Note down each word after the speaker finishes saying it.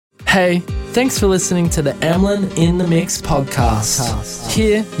Hey, thanks for listening to the Emlyn in the Mix podcast.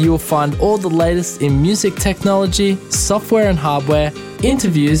 Here you will find all the latest in music technology, software and hardware,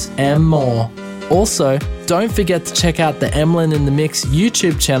 interviews and more. Also, don't forget to check out the Emlyn in the Mix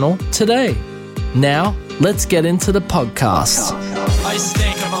YouTube channel today. Now, let's get into the podcast. I used to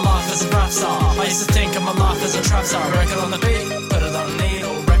think of my life as a rap star. I used to think of my life as a trap star. Record on the beat, put it on the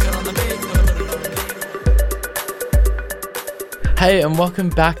needle. Record on the beat, put it on the needle. Hey, and welcome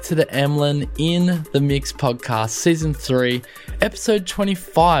back to the Emlyn in the Mix podcast, season 3, episode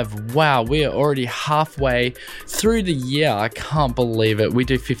 25. Wow, we are already halfway through the year. I can't believe it. We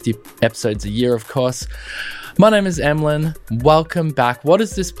do 50 episodes a year, of course. My name is Emlyn. Welcome back. What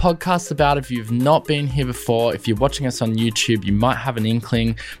is this podcast about? If you've not been here before, if you're watching us on YouTube, you might have an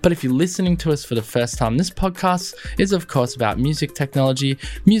inkling. But if you're listening to us for the first time, this podcast is, of course, about music technology,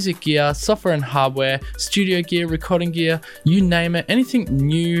 music gear, software and hardware, studio gear, recording gear, you name it. Anything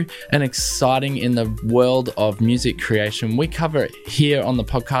new and exciting in the world of music creation, we cover it here on the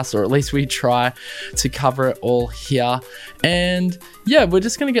podcast, or at least we try to cover it all here. And yeah, we're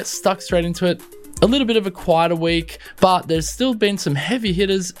just going to get stuck straight into it. A little bit of a quieter week, but there's still been some heavy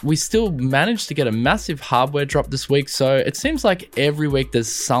hitters. We still managed to get a massive hardware drop this week, so it seems like every week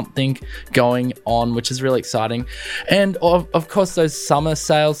there's something going on, which is really exciting. And of course, those summer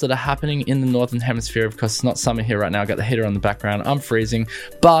sales that are happening in the Northern Hemisphere. Of course, it's not summer here right now. I've got the heater on the background. I'm freezing,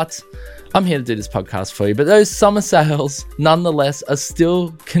 but I'm here to do this podcast for you. But those summer sales, nonetheless, are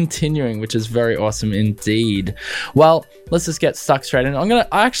still continuing, which is very awesome indeed. Well, let's just get stuck straight in. I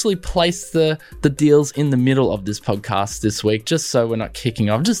actually place the deals in the middle of this podcast this week, just so we're not kicking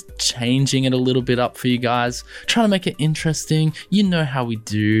off, just changing it a little bit up for you guys, trying to make it interesting. You know how we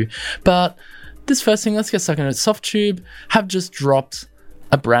do. But this first thing, let's get stuck in it. Softube have just dropped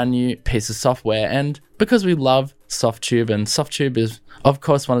a brand new piece of software, and because we love Softube, and Softube is, of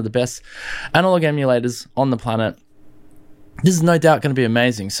course, one of the best analog emulators on the planet, this is no doubt going to be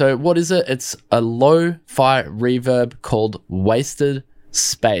amazing. So what is it? It's a lo-fi reverb called Wasted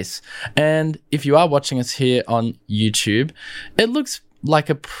Space. And if you are watching us here on YouTube, it looks like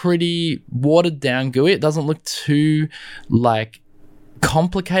a pretty watered down GUI. It doesn't look too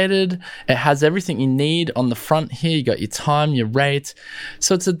complicated. It has everything you need on the front here. You got your time, your rate.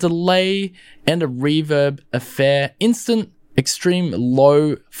 So it's a delay and a reverb affair. Instant extreme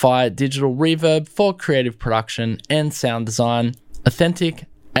lo-fi digital reverb for creative production and sound design. Authentic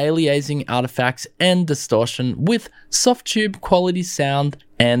aliasing artifacts and distortion with Softube quality sound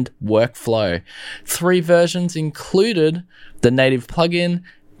and workflow. 3 versions included: the native plugin,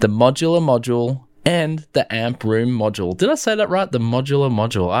 the modular module, and the amp room module. Did I say that right? The modular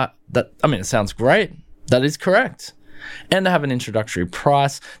module. It sounds great. That is correct. And they have an introductory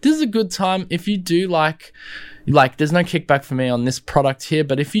price. This is a good time if you do like there's no kickback for me on this product here,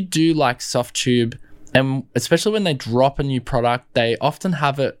 but if you do like Softube, and especially when they drop a new product, they often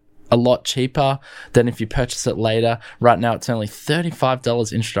have it a lot cheaper than if you purchase it later. Right now, it's only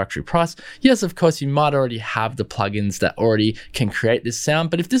 $35 introductory price. Yes, of course, you might already have the plugins that already can create this sound,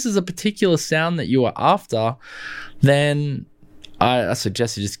 but if this is a particular sound that you are after, then I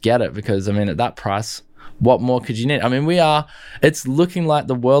suggest you just get it, because, at that price, what more could you need? It's looking like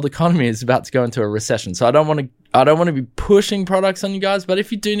the world economy is about to go into a recession. So I don't want to be pushing products on you guys, but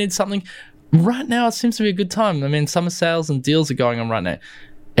if you do need something, right now it seems to be a good time. Summer sales and deals are going on right now.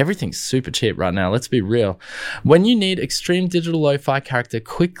 Everything's super cheap right now, let's be real. When you need extreme digital lo-fi character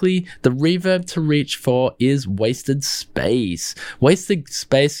quickly, the reverb to reach for is Wasted Space. Wasted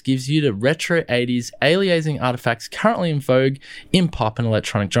Space gives you the retro 80s aliasing artifacts currently in vogue in pop and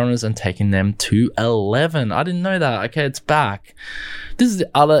electronic genres and taking them to 11. I didn't know that. Okay, it's back. This is the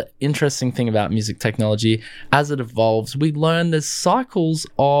other interesting thing about music technology. As it evolves, we learn there's cycles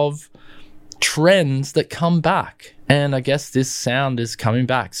of trends that come back. And I guess this sound is coming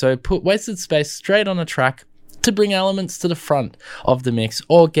back. So put Wasted Space straight on a track to bring elements to the front of the mix,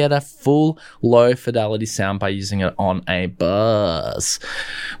 or get a full low fidelity sound by using it on a bus.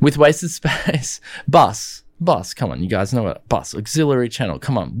 With Wasted Space, bus, come on, you guys know what bus, auxiliary channel,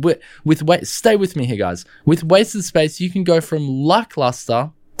 come on. Stay with me here, guys. With Wasted Space, you can go from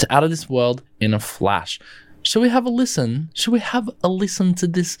lackluster to out of this world in a flash. Shall we have a listen? Shall we have a listen to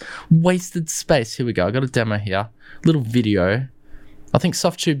this Wasted Space? Here we go. I got a demo here. Little video. I think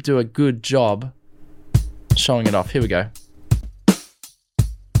Softube do a good job showing it off. Here we go.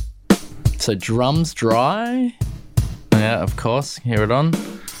 So drums dry. Yeah, of course. Hear it on.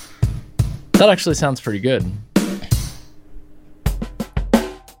 That actually sounds pretty good.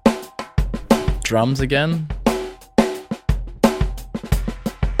 Drums again.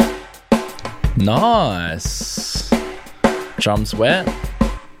 Nice. Drums wet.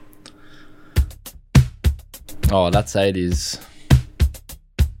 Oh, that's 80s.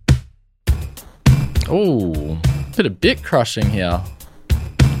 Oh, bit of bit crushing here.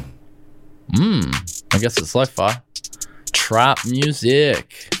 I guess it's lo-fi. Trap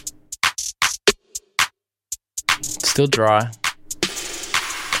music. Still dry.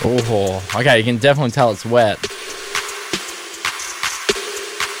 Oh, okay, you can definitely tell it's wet.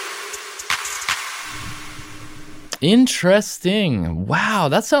 Interesting. Wow,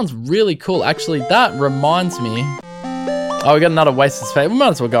 that sounds really cool. Actually, that reminds me. Oh, we got another wasted space. We might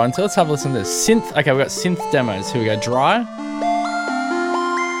as well go into it. Let's have a listen to this. Synth. Okay, we got synth demos. Here we go. Dry.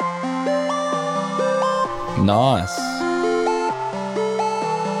 Nice.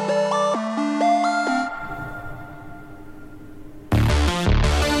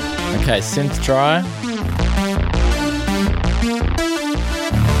 Okay, synth dry.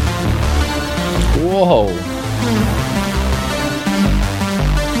 Whoa.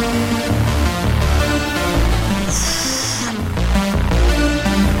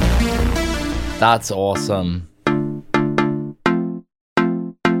 That's awesome.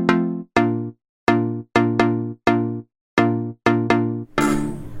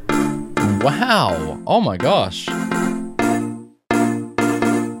 Wow. Oh my gosh.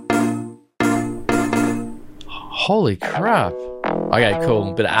 Holy crap. Okay,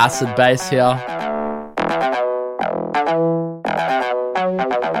 cool. Bit of acid bass here.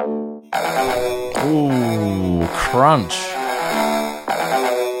 Ooh, crunch.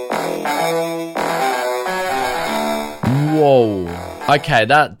 Whoa. Okay,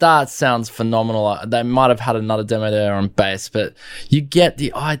 that sounds phenomenal. They might have had another demo there on bass, but you get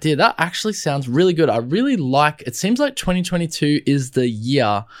the idea. That actually sounds really good. I really like, it seems like 2022 is the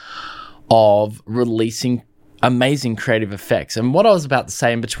year of releasing amazing creative effects. And what I was about to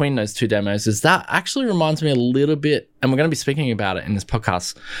say in between those two demos is that actually reminds me a little bit, and we're going to be speaking about it in this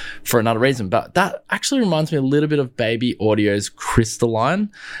podcast for another reason, but that actually reminds me a little bit of Baby Audio's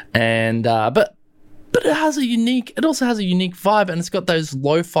Crystalline. And, but it also has a unique vibe, and it's got those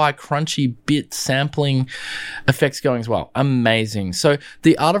lo-fi crunchy bit sampling effects going as well. Amazing. So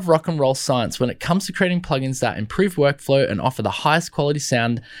the art of rock and roll science when it comes to creating plugins that improve workflow and offer the highest quality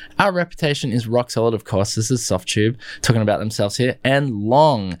sound. Our reputation is rock solid, of course. This is Softube talking about themselves here, and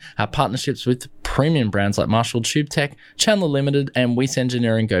long. Our partnerships with premium brands like Marshall Tube Tech, Chandler Limited, and Weiss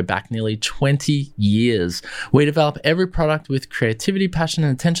Engineering go back nearly 20 years. We develop every product with creativity, passion,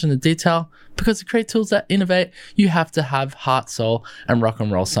 and attention to detail. Because to create tools that innovate, you have to have heart, soul, and rock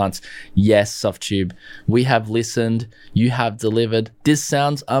and roll science. Yes, Softube, we have listened. You have delivered. This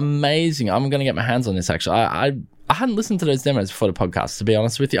sounds amazing. I'm going to get my hands on this, actually. I hadn't listened to those demos before the podcast, to be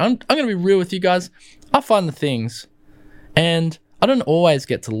honest with you. I'm going to be real with you guys. I find the things, and I don't always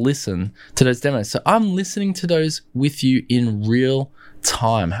get to listen to those demos. So I'm listening to those with you in real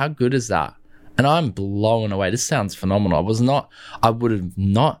time. How good is that? And I'm blown away. This sounds phenomenal. I would have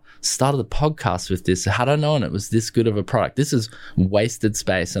not started the podcast with this had I known it was this good of a product. This is wasted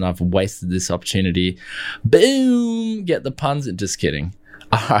space, and I've wasted this opportunity. Boom! Get the puns. Just kidding.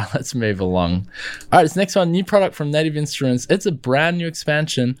 All right, let's move along. All right, this next one, new product from Native Instruments. It's a brand new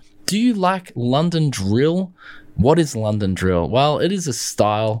expansion. Do you like London Drill? What is London Drill? Well, it is a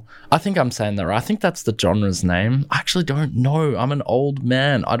style. I think I'm saying that right. I think that's the genre's name. I actually don't know. I'm an old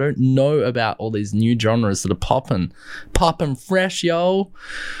man. I don't know about all these new genres that are popping fresh, yo.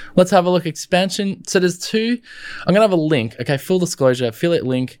 Let's have a look. Expansion. So there's two. I'm going to have a link. Okay, full disclosure, affiliate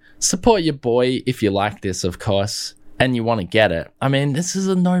link. Support your boy if you like this, of course, and you want to get it. I mean, this is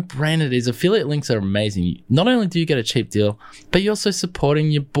a no-brainer. These affiliate links are amazing. Not only do you get a cheap deal, but you're also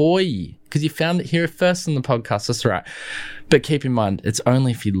supporting your boy, because you found it here first on the podcast. That's right. But keep in mind, it's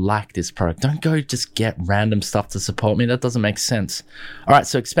only if you like this product. Don't go just get random stuff to support me. That doesn't make sense. All right,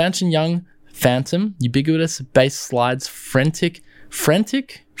 so Expansion Young Phantom, ubiquitous bass slides, frenetic,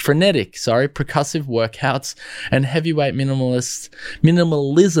 percussive workouts, and heavyweight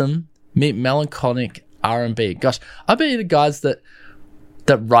minimalism meet melancholic R&B. Gosh, I bet you the guys that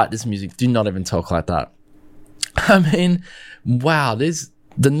write this music do not even talk like that. I mean, wow,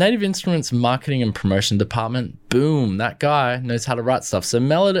 the Native Instruments marketing and promotion department, boom, that guy knows how to write stuff. So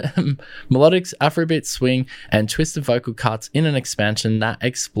melodics, Afrobeat swing, and twisted vocal cuts in an expansion that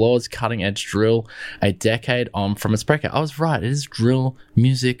explores cutting-edge drill a decade on from its breakout. I was right, it is drill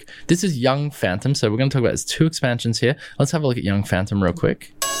music. This is Young Phantom, so we're going to talk about there's two expansions here. Let's have a look at Young Phantom real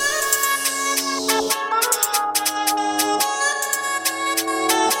quick.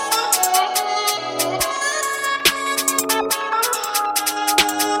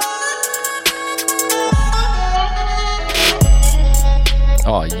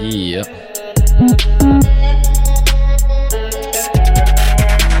 Oh, yeah.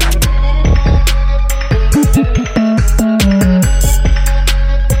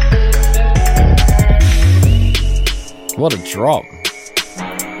 What a drop.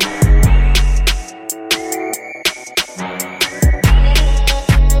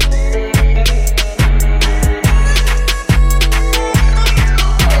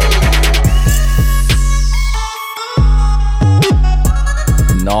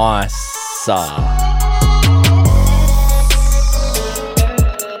 Nice.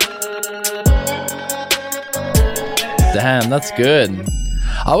 Damn, that's good.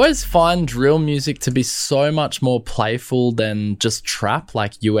 I always find drill music to be so much more playful than just trap,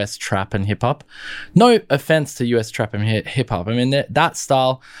 like US trap and hip hop. No offense to US trap and hip hop. I mean, that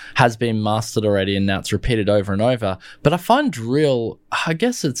style has been mastered already and now it's repeated over and over. But I find drill, I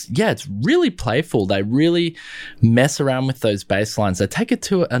guess it's really playful. They really mess around with those bass lines. They take it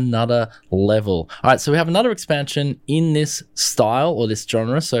to another level. All right, so we have another expansion in this style or this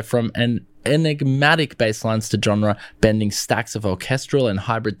genre. So from an enigmatic bass lines to genre bending stacks of orchestral and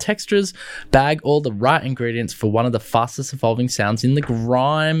hybrid textures, bag all the right ingredients for one of the fastest evolving sounds in the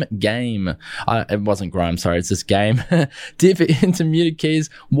grime game. It wasn't grime, sorry, it's this game. Dip into muted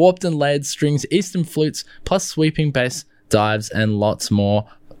keys, warped and layered strings, eastern flutes, plus sweeping bass dives and lots more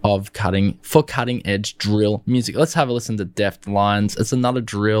of cutting edge drill music. Let's have a listen to Deft Lines. It's another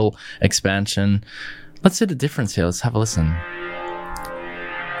drill expansion. Let's see the difference here. Let's have a listen.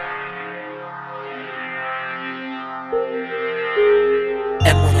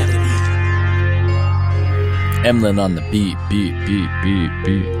 Emlyn on the beat.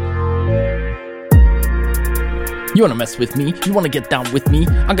 You wanna mess with me? You wanna get down with me?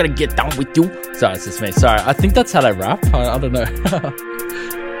 I'm gonna get down with you. Sorry, it's just me. Sorry, I think that's how they rap. I don't know.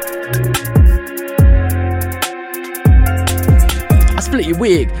 I split your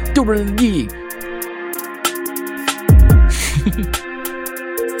wig. Do it in the gig.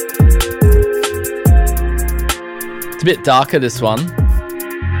 It's a bit darker, this one.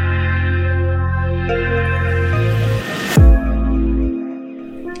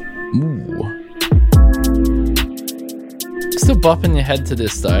 Still bopping your head to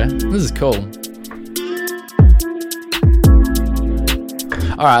this though. This is cool.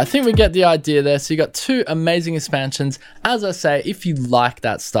 Alright, I think we get the idea there. So you got two amazing expansions. As I say, if you like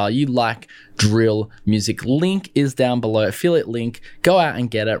that style, you like drill music, link is down below. Affiliate link. Go out and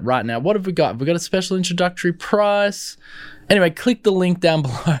get it right now. What have we got? We've got a special introductory price. Anyway, click the link down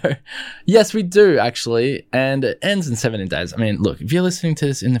below. Yes, we do actually. And it ends in 17 days. I mean, look, if you're listening to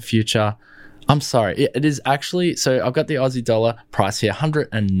this in the future, I'm sorry. It is actually, so I've got the Aussie dollar price here,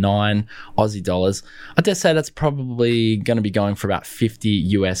 109 Aussie dollars. I dare say that's probably going to be going for about 50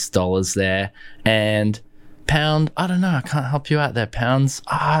 US dollars there. And pound, I don't know. I can't help you out there. Pounds,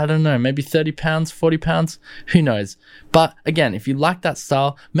 I don't know. Maybe 30 pounds, 40 pounds. Who knows? But again, if you like that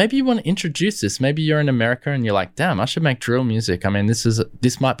style, maybe you want to introduce this. Maybe you're in America and you're like, damn, I should make drill music. I mean,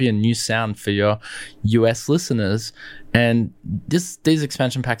 this might be a new sound for your US listeners. And these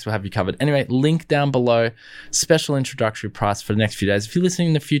expansion packs will have you covered. Anyway, link down below. Special introductory price for the next few days. If you're listening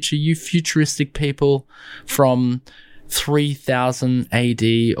in the future, you futuristic people from 3000 AD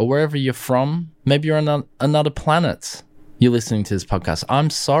or wherever you're from, maybe you're on another planet. You're listening to this podcast. I'm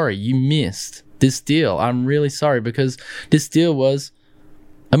sorry you missed this deal. I'm really sorry because this deal was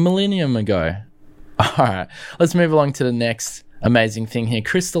a millennium ago. All right, let's move along to the next amazing thing here.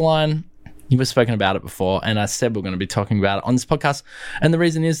 Crystalline. We've spoken about it before, and I said we're going to be talking about it on this podcast. And the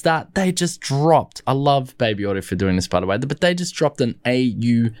reason is that they just dropped. I love Baby Audio for doing this, by the way, but they just dropped an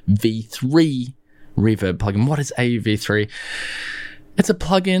AUV3 reverb plugin. What is AUV3? It's a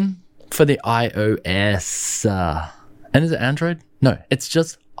plugin for the iOS. And is it Android? No, it's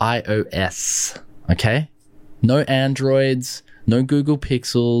just iOS. Okay? No Androids, no Google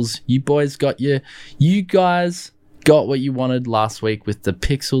Pixels. You guys got what you wanted last week with the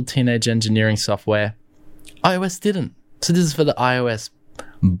Pixel Teenage Engineering software. iOS didn't. So this is for the iOS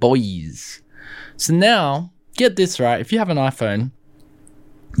boys. So now, get this right. If you have an iPhone,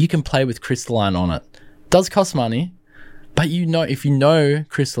 you can play with Crystalline on it. It does cost money, but if you know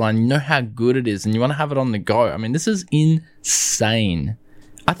Crystalline, you know how good it is and you want to have it on the go. I mean, this is insane.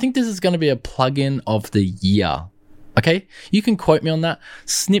 I think this is going to be a plugin of the year. Okay, you can quote me on that,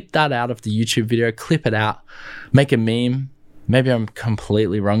 snip that out of the YouTube video, clip it out, make a meme. Maybe I'm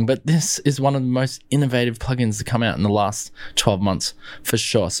completely wrong, but this is one of the most innovative plugins to come out in the last 12 months for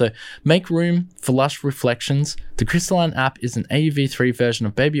sure. So make room for lush reflections. The Crystalline app is an AUV3 version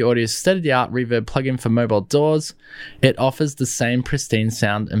of Baby Audio's state-of-the-art reverb plugin for mobile DAWs. It offers the same pristine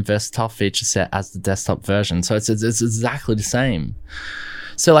sound and versatile feature set as the desktop version. So it's exactly the same.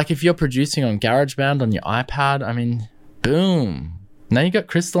 So like if you're producing on GarageBand on your iPad, I mean, boom. Now you got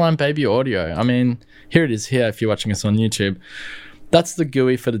Crystalline Baby Audio. I mean, here it is here if you're watching us on YouTube. That's the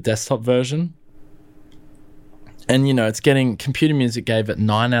GUI for the desktop version. And, it's getting, Computer Music gave it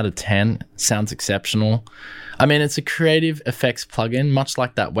 9 out of 10. Sounds exceptional. I mean, it's a creative effects plugin, much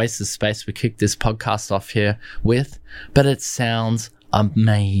like that Waste of Space we kicked this podcast off here with, but it sounds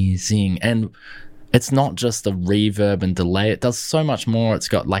amazing. And it's not just the reverb and delay. It does so much more. It's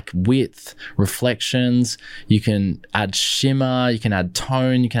got like width, reflections. You can add shimmer, you can add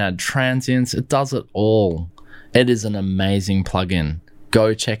tone, you can add transients. It does it all. It is an amazing plugin.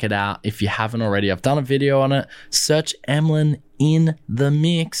 Go check it out if you haven't already. I've done a video on it. Search Emlyn in the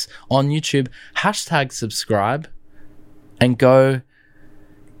Mix on YouTube. # subscribe and go.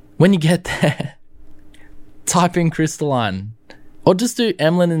 When you get there, type in Crystalline or just do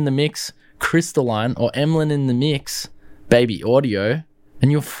Emlyn in the Mix Crystalline or Emlyn in the Mix Baby Audio, and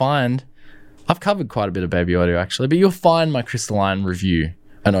you'll find I've covered quite a bit of Baby Audio actually, but you'll find my Crystalline review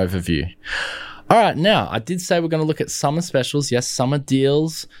and overview. All right, now, I did say we're going to look at summer specials. Yes, summer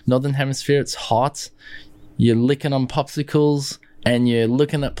deals. Northern Hemisphere, it's hot. You're licking on popsicles and you're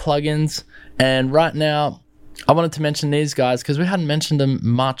looking at plugins. And right now, I wanted to mention these guys because we hadn't mentioned them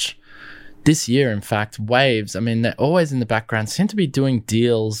much this year. In fact, Waves, I mean, they're always in the background, seem to be doing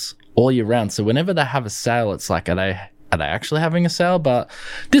deals all year round. So whenever they have a sale, it's like, are they actually having a sale? But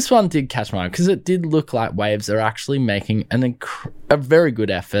this one did catch my eye because it did look like Waves are actually making a very good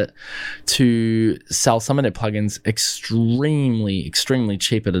effort to sell some of their plugins extremely, extremely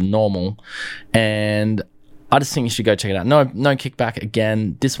cheaper than normal. And I just think you should go check it out. No kickback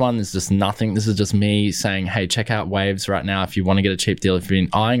again. This one is just nothing. This is just me saying, hey, check out Waves right now if you want to get a cheap deal. If you've been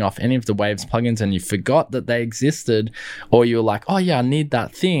eyeing off any of the Waves plugins and you forgot that they existed, or you were like, oh yeah, I need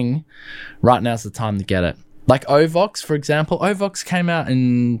that thing, right now's the time to get it. Like Ovox, for example. Ovox came out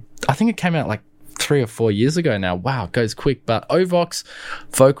I think it came out like 3 or 4 years ago now. Wow, it goes quick. But Ovox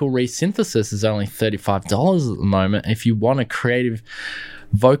vocal resynthesis is only $35 at the moment. If you want a creative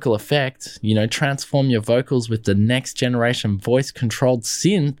vocal effect, transform your vocals with the next generation voice controlled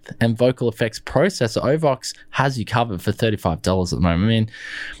synth and vocal effects processor, Ovox has you covered for $35 at the moment. I mean,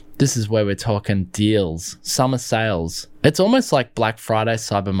 this is where we're talking deals, summer sales. It's almost like Black Friday,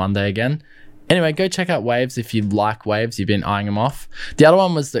 Cyber Monday again. Anyway, go check out Waves if you like Waves. You've been eyeing them off. The other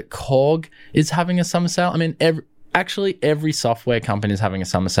one was that Korg is having a summer sale. I mean, every software company is having a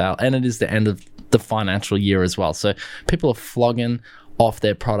summer sale, and it is the end of the financial year as well. So people are flogging off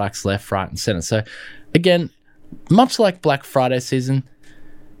their products left, right, and center. So again, much like Black Friday season,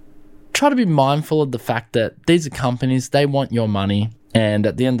 try to be mindful of the fact that these are companies, they want your money, and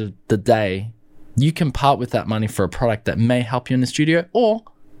at the end of the day, you can part with that money for a product that may help you in the studio, or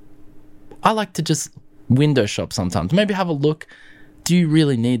I like to just window shop sometimes. Maybe have a look. Do you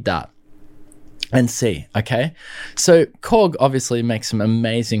really need that? And see, okay? So Korg obviously makes some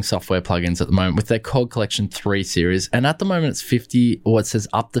amazing software plugins at the moment with their Korg Collection 3 series. And at the moment it's it says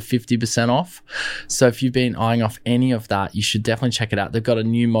up to 50% off. So if you've been eyeing off any of that, you should definitely check it out. They've got a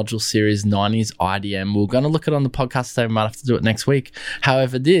new module series, 90s IDM. We're going to look at it on the podcast today. We might have to do it next week.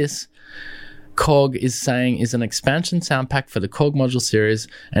 However, this Korg is saying is an expansion sound pack for the Korg module series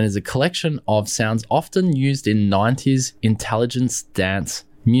and is a collection of sounds often used in 90s intelligent dance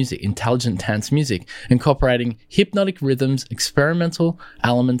music, incorporating hypnotic rhythms, experimental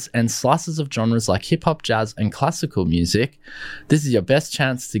elements, and slices of genres like hip-hop, jazz, and classical music. This is your best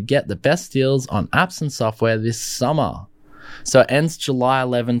chance to get the best deals on apps and software this summer. So it ends July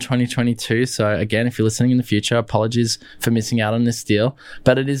 11, 2022. So again, if you're listening in the future, apologies for missing out on this deal,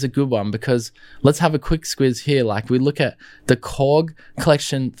 but it is a good one because let's have a quick squiz here. Like we look at the Korg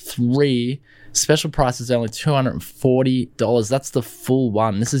Collection 3, special price is only $240. That's the full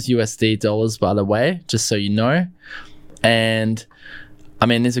one. This is USD dollars, by the way, just so you know. And I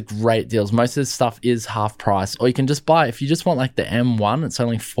mean, these are great deals. Most of this stuff is half price, or you can just buy, if you just want like the M1, it's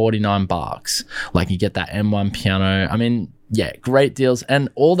only $49. Like you get that M1 piano. I mean, yeah, great deals. And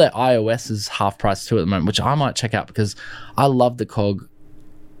all their iOS is half price too at the moment, which I might check out because I love the Korg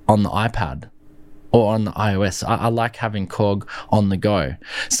on the iPad or on the iOS. I like having Korg on the go.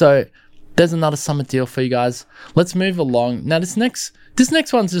 So there's another summer deal for you guys. Let's move along. Now, this next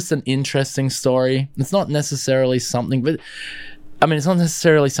one's just an interesting story. It's not necessarily something, but I mean, it's not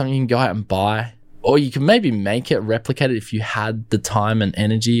necessarily something you can go out and buy, or you can maybe make it, replicate it if you had the time and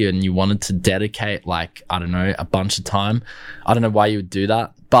energy and you wanted to dedicate, like, I don't know, a bunch of time. I don't know why you would do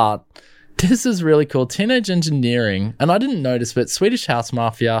that, but this is really cool. Teenage Engineering, and I didn't notice, but Swedish House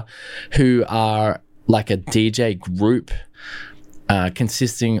Mafia, who are like a DJ group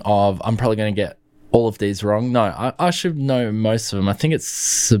consisting of, I'm probably going to get all of these wrong. No, I should know most of them. I think it's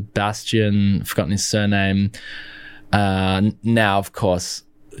Sebastian, I've forgotten his surname. Now, of course,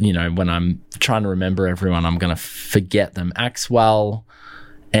 you know, when I'm trying to remember everyone, I'm going to forget them. Axwell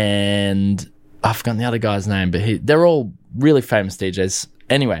and I've forgotten the other guy's name, but they're all really famous DJs.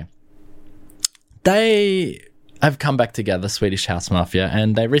 Anyway, they have come back together, Swedish House Mafia,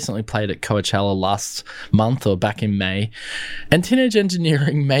 and they recently played at Coachella last month or back in May. And Teenage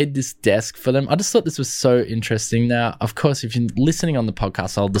Engineering made this desk for them. I just thought this was so interesting. Now, of course, if you're listening on the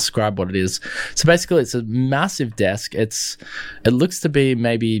podcast, I'll describe what it is. So basically, it's a massive desk. It looks to be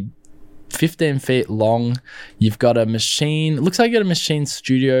maybe 15 feet long. You've got a machine. It looks like you got a Machine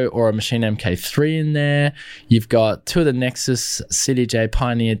Studio or a Machine MK3 in there. You've got two of the Nexus CDJ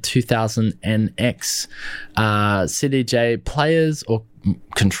Pioneer 2000NX CDJ players or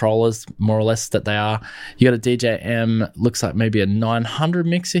controllers, more or less, that they are. You got a DJM, looks like maybe a 900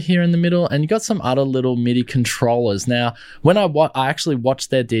 mixer here in the middle, and you got some other little MIDI controllers. Now, when I actually watched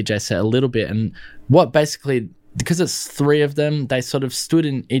their DJ set a little bit, and what basically, because it's three of them, they sort of stood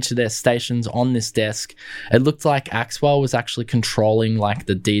in each of their stations on this desk. It looked like Axwell was actually controlling like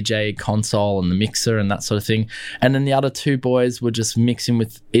the DJ console and the mixer and that sort of thing. And then the other two boys were just mixing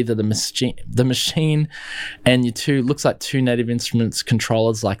with either the machine and your two, looks like two Native Instruments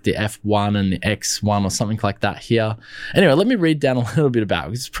controllers like the F1 and the X1 or something like that here. Anyway, let me read down a little bit about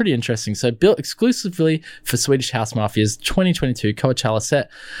it. It's pretty interesting. So built exclusively for Swedish House Mafia's 2022 Coachella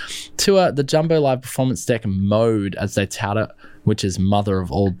set tour, the Jumbo Live Performance Deck Mode, as they tout it, which is mother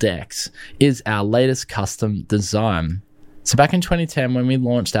of all decks, is our latest custom design. So back in 2010, when we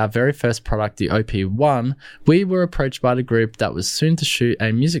launched our very first product, the OP1, we were approached by the group that was soon to shoot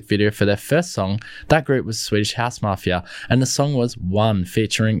a music video for their first song. That group was Swedish House Mafia, and the song was One,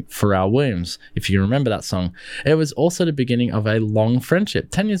 featuring Pharrell Williams, if you remember that song. It was also the beginning of a long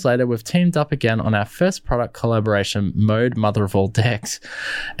friendship. 10 years later, we've teamed up again on our first product collaboration, Mode, mother of all decks.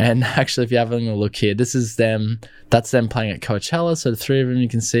 And actually, if you're having a look here, this is them. That's them playing at Coachella. So the three of them you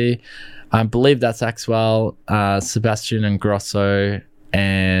can see. I believe that's Axwell, Sebastian Ingrosso,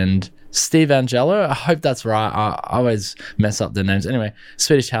 and Steve Angelo. I hope that's right. I always mess up their names. Anyway,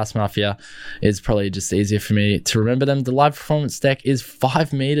 Swedish House Mafia is probably just easier for me to remember them. The live performance deck is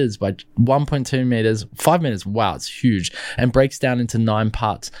 5 meters by 1.2 meters. 5 meters, wow, it's huge, and breaks down into 9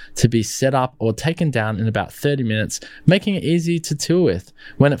 parts to be set up or taken down in about 30 minutes, making it easy to tour with.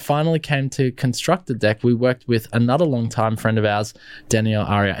 When it finally came to construct the deck, we worked with another longtime friend of ours, Danielle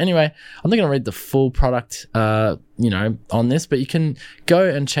Aria. Anyway, I'm not going to read the full product on this, but you can go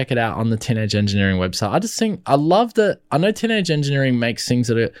and check it out on the Teenage Engineering website. I just think, I love that. I know Teenage Engineering makes things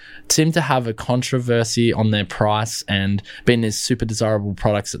that seem to have a controversy on their price and being these super desirable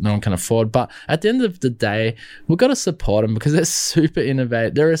products that no one can afford, but at the end of the day, we've got to support them because they're super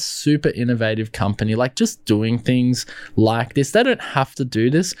innovative. They're a super innovative company, like just doing things like this. They don't have to do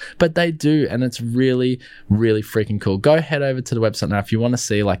this, but they do, and it's really, really freaking cool. Go head over to the website now if you want to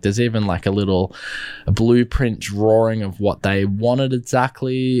see, like, there's even like a little blueprint drawing of what they wanted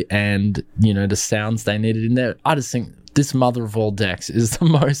exactly, and the sounds they needed in there. I just think this mother of all decks is the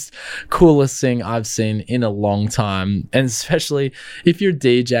most coolest thing I've seen in a long time, and especially if you're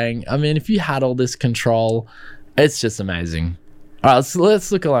DJing. I mean, if you had all this control, it's just amazing. All right, so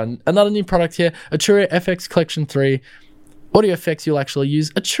let's look along. Another new product here, Arturia FX Collection 3. Audio effects you'll actually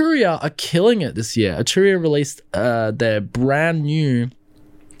use. Arturia are killing it this year. Arturia released their brand new,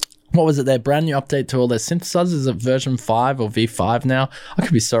 their brand new update to all their synthesizers. Is it version 5 or V5 now? I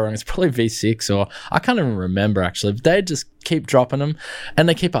could be so wrong. It's probably V6, or I can't even remember actually. They just keep dropping them and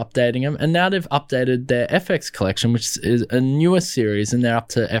they keep updating them. And now they've updated their FX collection, which is a newer series, and they're up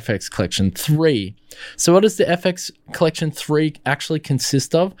to FX Collection 3. So what does the FX Collection 3 actually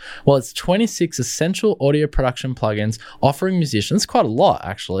consist of? Well, it's 26 essential audio production plugins offering musicians, quite a lot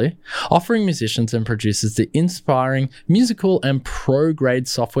actually, offering musicians and producers the inspiring musical and pro-grade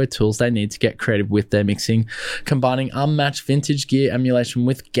software tools they need to get creative with their mixing, combining unmatched vintage gear emulation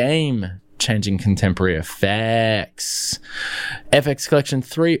with game-changing contemporary effects. FX Collection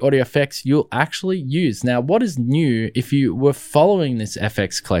 3 audio effects you'll actually use. Now, what is new if you were following this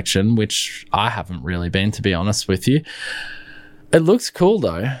FX collection, which I haven't really been, to be honest with you? It looks cool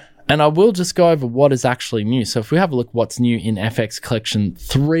though, and I will just go over what is actually new. So if we have a look what's new in FX Collection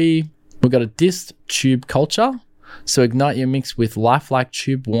 3, we've got a dist tube culture. So ignite your mix with lifelike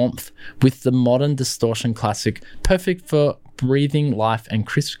tube warmth with the modern distortion classic, perfect for breathing life and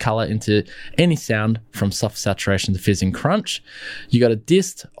crisp color into any sound from soft saturation to fizzing crunch. You got a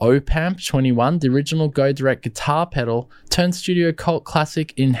dist Opamp 21, the original Go Direct guitar pedal, Turn Studio cult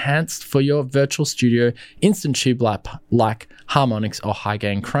classic enhanced for your virtual studio, instant tube like harmonics or high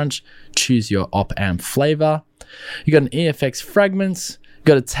gain crunch. Choose your op amp flavor. You got an EFX Fragments,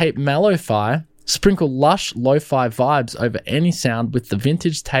 got a Tape Mellowfi, Sprinkle lush lo-fi vibes over any sound with the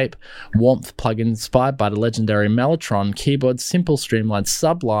vintage tape warmth plugin inspired by the legendary Mellotron keyboard. Simple, streamlined,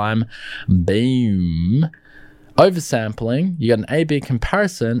 sublime. Boom. Oversampling, you got an A/B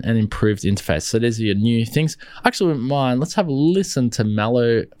comparison and improved interface. So these are your new things. I actually wouldn't mind. Let's have a listen to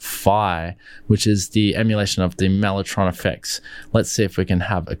Mello-Fi, which is the emulation of the Mellotron effects. Let's see if we can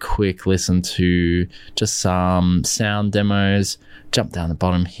have a quick listen to just some sound demos. Jump down the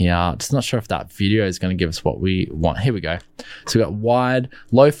bottom here. Just not sure if that video is going to give us what we want. Here we go. So we got wide,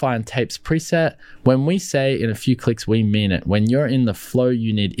 lo-fi and tapes preset. When we say in a few clicks, we mean it. When you're in the flow,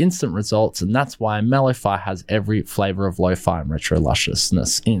 you need instant results, and that's why Mello-Fi has every flavor of lo-fi and retro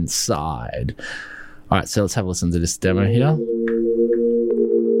lusciousness inside. All right, so let's have a listen to this demo here.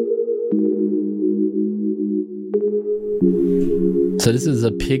 So this is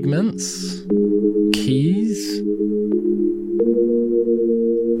a Pigments keys.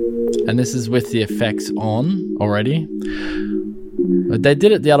 And this is with the effects on already. But they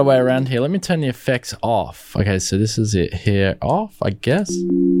did it the other way around here. Let me turn the effects off. Okay, so this is it here off, I guess.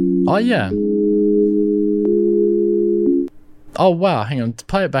 Oh, yeah. Oh, wow. Hang on.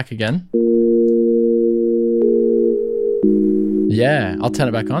 Play it back again. Yeah, I'll turn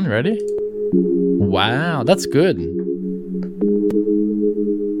it back on. Ready? Wow, that's good.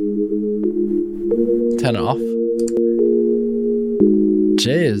 Turn it off.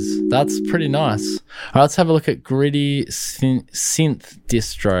 Jeez, that's pretty nice. All right, let's have a look at gritty synth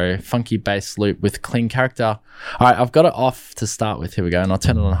distro, funky bass loop with clean character. All right, I've got it off to start with. Here we go, and I'll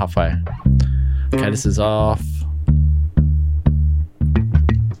turn it on halfway. Okay, this is off.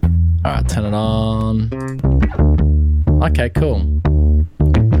 All right, turn it on. Okay, cool.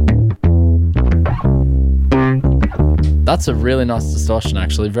 That's a really nice distortion,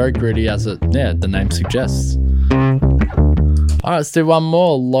 actually. Very gritty, as the name suggests. All right, let's do one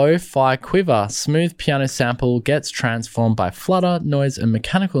more. Lo-fi quiver. Smooth piano sample gets transformed by flutter, noise, and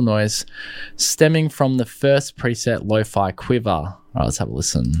mechanical noise stemming from the first preset lo-fi quiver. All right, let's have a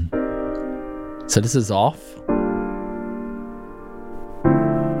listen. So this is off.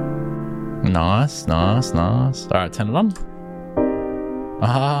 Nice, nice, nice. All right, turn it on.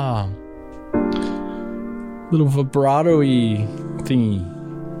 Ah. Little vibrato-y thingy.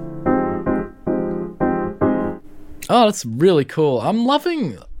 Oh, that's really cool. I'm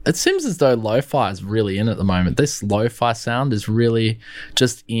loving... It seems as though lo-fi is really in at the moment. This lo-fi sound is really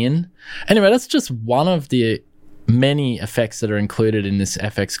just in. Anyway, that's just one of the many effects that are included in this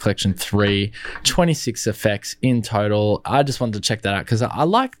FX Collection 3. 26 effects in total. I just wanted to check that out because I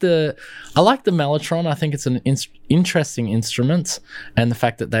like the Mellotron. I think it's an interesting instrument, and the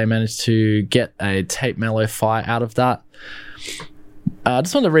fact that they managed to get a tape Mello-Fi out of that. I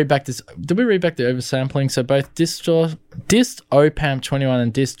just wanted to read back this. Did we read back the oversampling? So both Dist OPAMP 21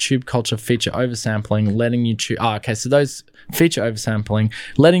 and Dist Tube Culture feature oversampling, letting you choose. Okay, so those feature oversampling,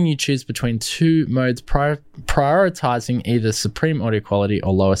 letting you choose between two modes, prioritizing either supreme audio quality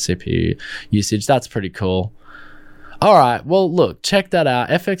or lower CPU usage. That's pretty cool. All right, well, look, check that out.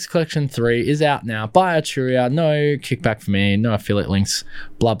 FX Collection 3 is out now by Arturia. No kickback for me, no affiliate links,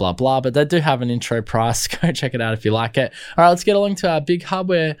 blah, blah, blah. But they do have an intro price. Go check it out if you like it. All right, let's get along to our big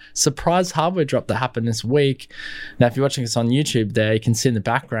surprise hardware drop that happened this week. Now, if you're watching this on YouTube there, you can see in the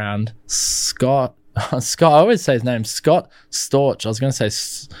background, Scott, I always say his name, Scott Storch.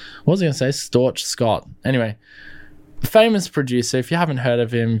 Storch Scott. Anyway. Famous producer. If you haven't heard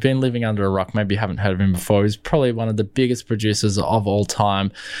of him, been living under a rock, maybe you haven't heard of him before. He's probably one of the biggest producers of all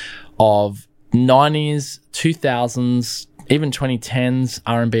time of 90s, 2000s, even 2010s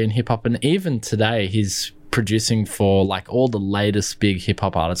R&B and hip hop, and even today he's producing for like all the latest big hip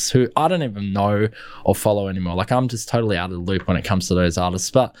hop artists who I don't even know or follow anymore. Like I'm just totally out of the loop when it comes to those artists.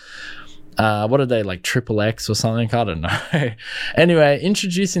 But what are they, like Triple X or something? I don't know. Anyway,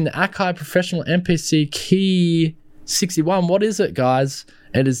 introducing the Akai Professional MPC Key 61. What is it, guys?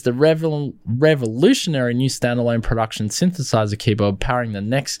 It is the revolutionary new standalone production synthesizer keyboard powering the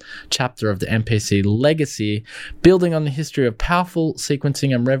next chapter of the MPC legacy. Building on the history of powerful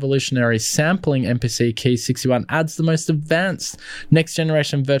sequencing and revolutionary sampling, MPC Key 61 adds the most advanced next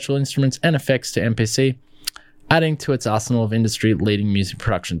generation virtual instruments and effects to MPC, adding to its arsenal of industry-leading music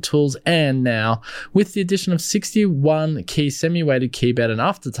production tools. And now, with the addition of 61 key semi-weighted keyboard and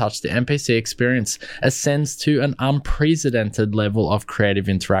aftertouch, the MPC experience ascends to an unprecedented level of creative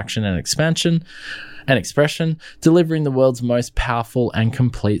interaction and expansion and expression, delivering the world's most powerful and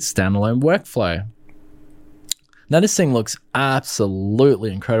complete standalone workflow. Now, this thing looks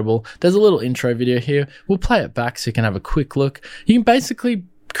absolutely incredible. There's a little intro video here. We'll play it back so you can have a quick look. You can basically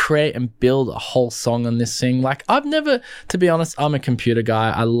create and build a whole song on this thing. Like, I've never, to be honest, I'm a computer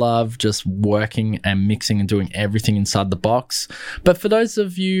guy. I love just working and mixing and doing everything inside the box. But for those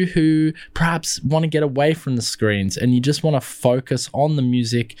of you who perhaps want to get away from the screens and you just want to focus on the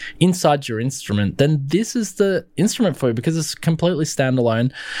music inside your instrument, then this is the instrument for you because it's completely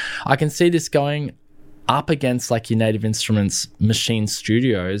standalone. I can see this going up against like your Native Instruments Machine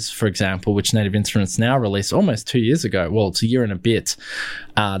Studios, for example, which Native Instruments now released almost 2 years ago. Well, it's a year and a bit.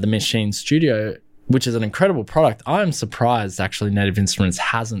 The Machine Studio, which is an incredible product. I'm surprised actually Native Instruments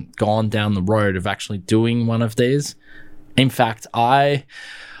hasn't gone down the road of actually doing one of these. In fact, I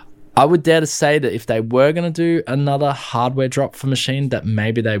would dare to say that if they were going to do another hardware drop for Machine, that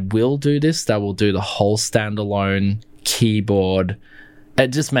maybe they will do this. They will do the whole standalone keyboard. It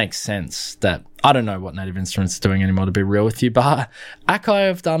just makes sense that I don't know what Native Instruments are doing anymore, to be real with you, but Akai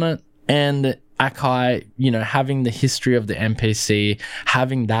have done it, and Akai, you know, having the history of the MPC,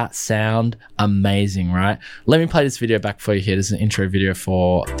 having that sound, amazing, right? Let me play this video back for you here. This is an intro video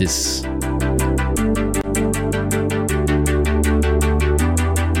for this.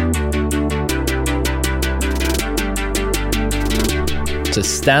 It's a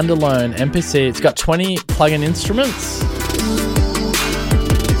standalone MPC. It's got 20 plug-in instruments.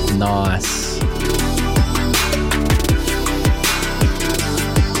 Nice.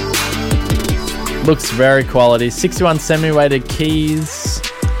 Looks very quality. 61 semi-weighted keys.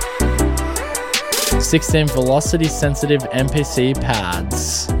 16 velocity sensitive MPC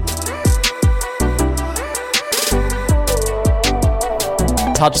pads.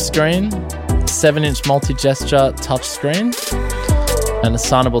 Touchscreen. 7-inch multi-gesture touchscreen. And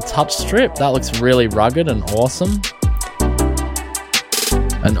assignable touch strip. That looks really rugged and awesome.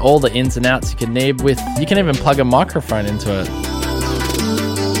 And all the ins and outs you can need with. You can even plug a microphone into it.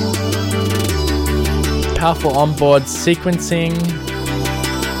 Powerful onboard sequencing.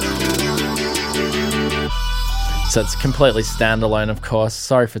 So it's completely standalone, of course.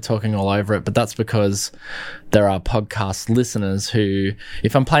 Sorry for talking all over it, but that's because there are podcast listeners who,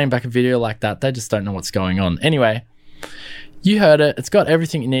 if I'm playing back a video like that, they just don't know what's going on. Anyway, you heard it. It's got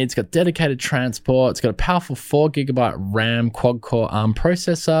everything you need. It's got dedicated transport. It's got a powerful 4GB RAM quad-core ARM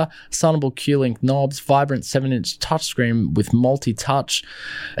processor, assignable Q-Link knobs, vibrant 7-inch touchscreen with multi-touch.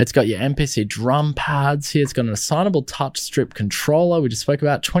 It's got your MPC drum pads here. It's got an assignable touch strip controller. We just spoke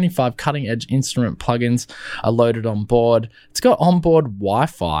about 25 cutting-edge instrument plugins are loaded on board. It's got onboard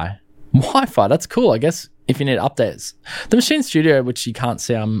Wi-Fi. Wi-Fi, that's cool. I guess if you need updates. The Machine Studio, which you can't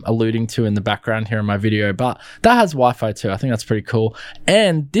see, I'm alluding to in the background here in my video, but that has Wi-Fi too. I think that's pretty cool.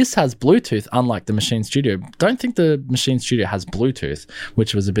 And this has Bluetooth, unlike the Machine Studio. Don't think the Machine Studio has Bluetooth,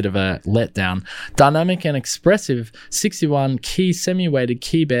 which was a bit of a letdown. Dynamic and expressive 61 key semi-weighted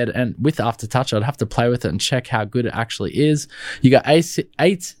keyboard, and with Aftertouch, I'd have to play with it and check how good it actually is. You got 8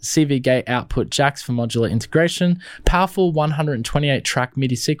 CV gate output jacks for modular integration, powerful 128 track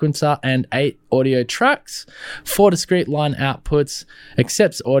MIDI sequencer, and 8 audio tracks. 4 discrete line outputs,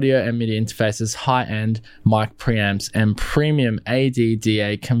 accepts audio and MIDI interfaces, high-end mic preamps, and premium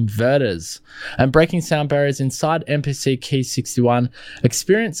ADDA converters. And breaking sound barriers inside MPC Key 61,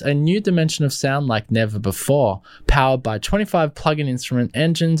 experience a new dimension of sound like never before. Powered by 25 plug-in instrument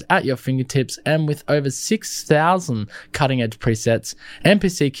engines at your fingertips, and with over 6,000 cutting-edge presets,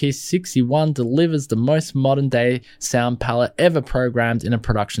 MPC Key 61 delivers the most modern-day sound palette ever programmed in a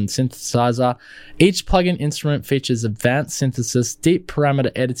production synthesizer. Each plug-in instrument features advanced synthesis, deep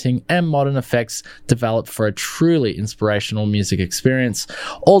parameter editing, and modern effects developed for a truly inspirational music experience,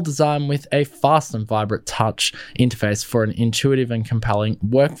 all designed with a fast and vibrant touch interface for an intuitive and compelling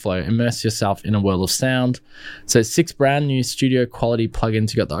workflow. Immerse yourself in a world of sound. So 6 brand new studio quality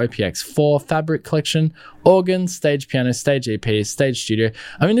plugins. You got the OPX4 Fabric Collection, organ, stage piano, stage EP, stage studio.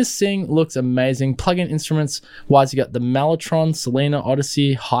 I mean, this thing looks amazing. Plug-in instruments wise, you got the Mellotron, Selena,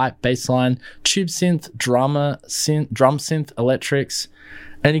 Odyssey, Hype, Bassline, Tube Synth, drum synth, electrics,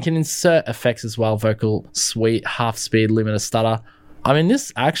 and you can insert effects as well. Vocal suite, half speed, limiter, stutter. I mean,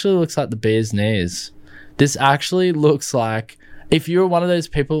 this actually looks like the bee's knees. This actually looks like if you're one of those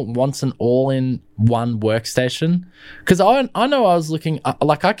people who wants an all-in-one workstation, because I know I was looking,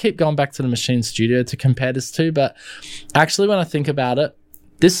 like I keep going back to the Machine Studio to compare this to, but actually when I think about it,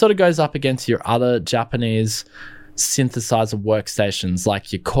 this sort of goes up against your other Japanese synthesizer workstations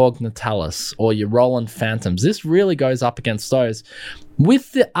like your Korg Natalis or your Roland Phantoms. This really goes up against those.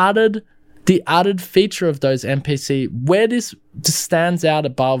 With the added feature of those MPC, where this just stands out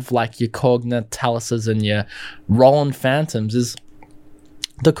above like your Korg Natalises and your Roland Phantoms is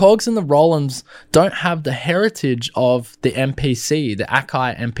the Korgs and the Rolands don't have the heritage of the MPC, the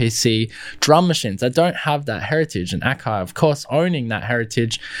Akai MPC drum machines. They don't have that heritage. And Akai, of course, owning that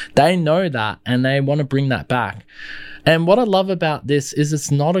heritage, they know that and they want to bring that back. And what I love about this is it's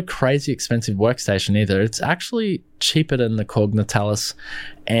not a crazy expensive workstation either. It's actually cheaper than the Korg Natalis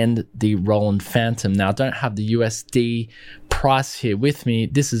and the Roland Phantom. Now, I don't have the USD price here with me.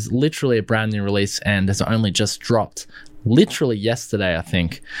 This is literally a brand new release and has only just dropped literally yesterday, I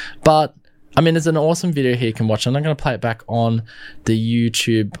think. But I mean, there's an awesome video here you can watch. I'm not going to play it back on the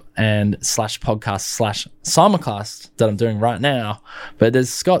YouTube and /podcast /simulcast that I'm doing right now. But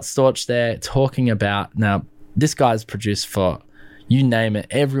there's Scott Storch there talking about, now, this guy's produced for, you name it,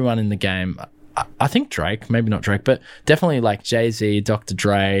 everyone in the game. I think Drake, maybe not Drake, but definitely like Jay-Z, Dr.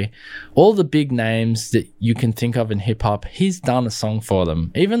 Dre, all the big names that you can think of in hip hop. He's done a song for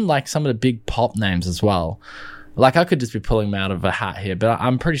them. Even like some of the big pop names as well. Like, I could just be pulling him out of a hat here, but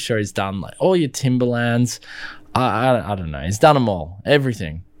I'm pretty sure he's done like all your Timberlands. I don't know. He's done them all.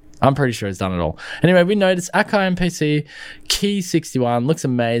 Everything. I'm pretty sure he's done it all. Anyway, we noticed Akai MPC Key 61 looks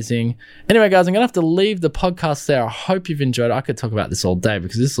amazing. Anyway, guys, I'm going to have to leave the podcast there. I hope you've enjoyed it. I could talk about this all day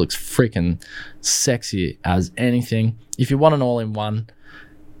because this looks freaking sexy as anything. If you want an all-in-one,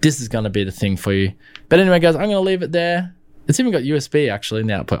 this is going to be the thing for you. But anyway, guys, I'm going to leave it there. It's even got USB actually in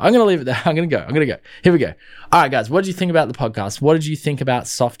the output. I'm going to leave it there. I'm going to go. Here we go. All right, guys. What did you think about the podcast? What did you think about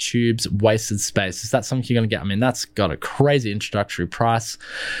Softtube's Wasted Space? Is that something you're going to get? I mean, that's got a crazy introductory price.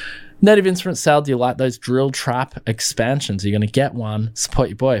 Native Instruments Sale, do you like those drill trap expansions? Are you going to get one? Support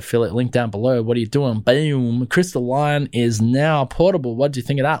your boy. Affiliate link down below. What are you doing? Boom. Crystal Lion is now portable. What do you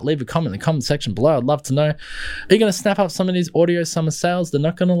think of that? Leave a comment in the comment section below. I'd love to know. Are you going to snap up some of these audio summer sales? They're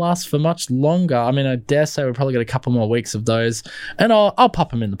not going to last for much longer. I mean, I dare say we'll probably get a couple more weeks of those. And I'll pop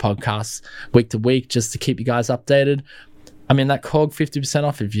them in the podcast week to week just to keep you guys updated. I mean, that Korg 50%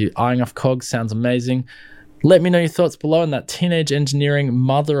 off, if you're eyeing off Korg, sounds amazing. Let me know your thoughts below on that Teenage Engineering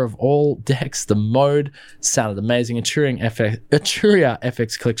mother of all decks. The mode sounded amazing. Arturia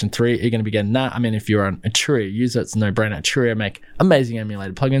FX Collection 3, you're going to be getting that. I mean, if you're an Arturia user, it's a no-brainer. Arturia make amazing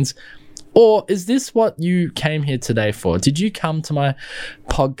emulated plugins. Or is this what you came here today for? Did you come to my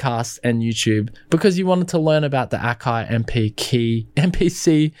podcast and YouTube because you wanted to learn about the Akai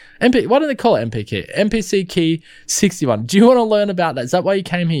why do they call it MP Key? MPC Key 61. Do you want to learn about that? Is that why you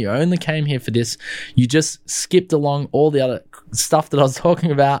came here? You only came here for this. You just skipped along all the other stuff that I was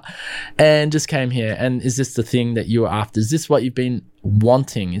talking about and just came here. And is this the thing that you were after? Is this what you've been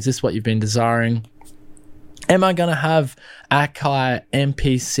wanting? Is this what you've been desiring? Am I going to have Akai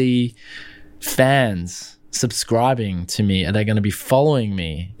MPC fans subscribing to me? Are they going to be following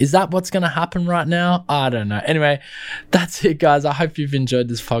me? Is that what's going to happen right now? I don't know. Anyway, that's it, guys. I hope you've enjoyed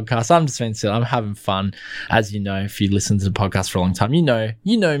this podcast. I'm just being silly. I'm having fun. As you know, if you listen to the podcast for a long time, you know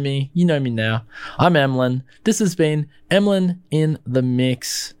me. You know me now. I'm Emlyn. This has been Emlyn in the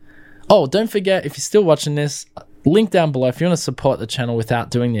Mix. Oh, don't forget, if you're still watching this, link down below. If you want to support the channel without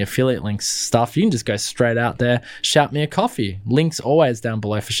doing the affiliate links stuff, you can just go straight out there, shout me a coffee. Links always down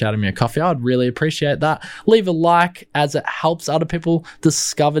below for shouting me a coffee. I'd really appreciate that. Leave a like as it helps other people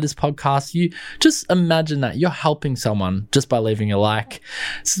discover this podcast. You just imagine that you're helping someone just by leaving a like.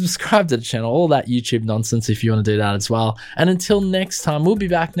 Subscribe to the channel, all that YouTube nonsense if you want to do that as well. And until next time, we'll be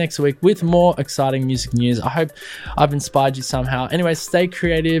back next week with more exciting music news. I hope I've inspired you somehow. Anyway, stay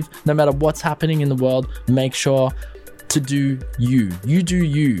creative. No matter what's happening in the world, make sure to do you. You do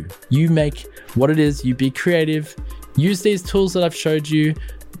you. You make what it is. You be creative. Use these tools that I've showed you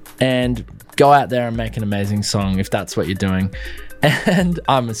and go out there and make an amazing song if that's what you're doing. And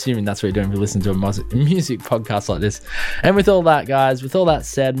I'm assuming that's what you're doing if you listen to a music podcast like this. And with all that, guys, with all that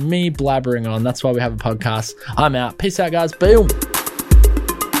said, me blabbering on, that's why we have a podcast. I'm out. Peace out, guys. Boom.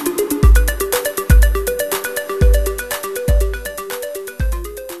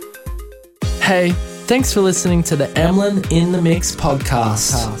 Hey, thanks for listening to the Emlyn in the Mix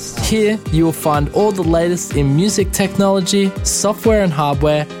podcast. Here you will find all the latest in music technology, software and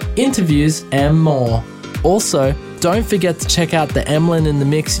hardware, interviews, and more. Also, don't forget to check out the Emlyn in the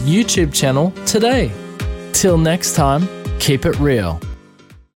Mix YouTube channel today. Till next time, keep it real.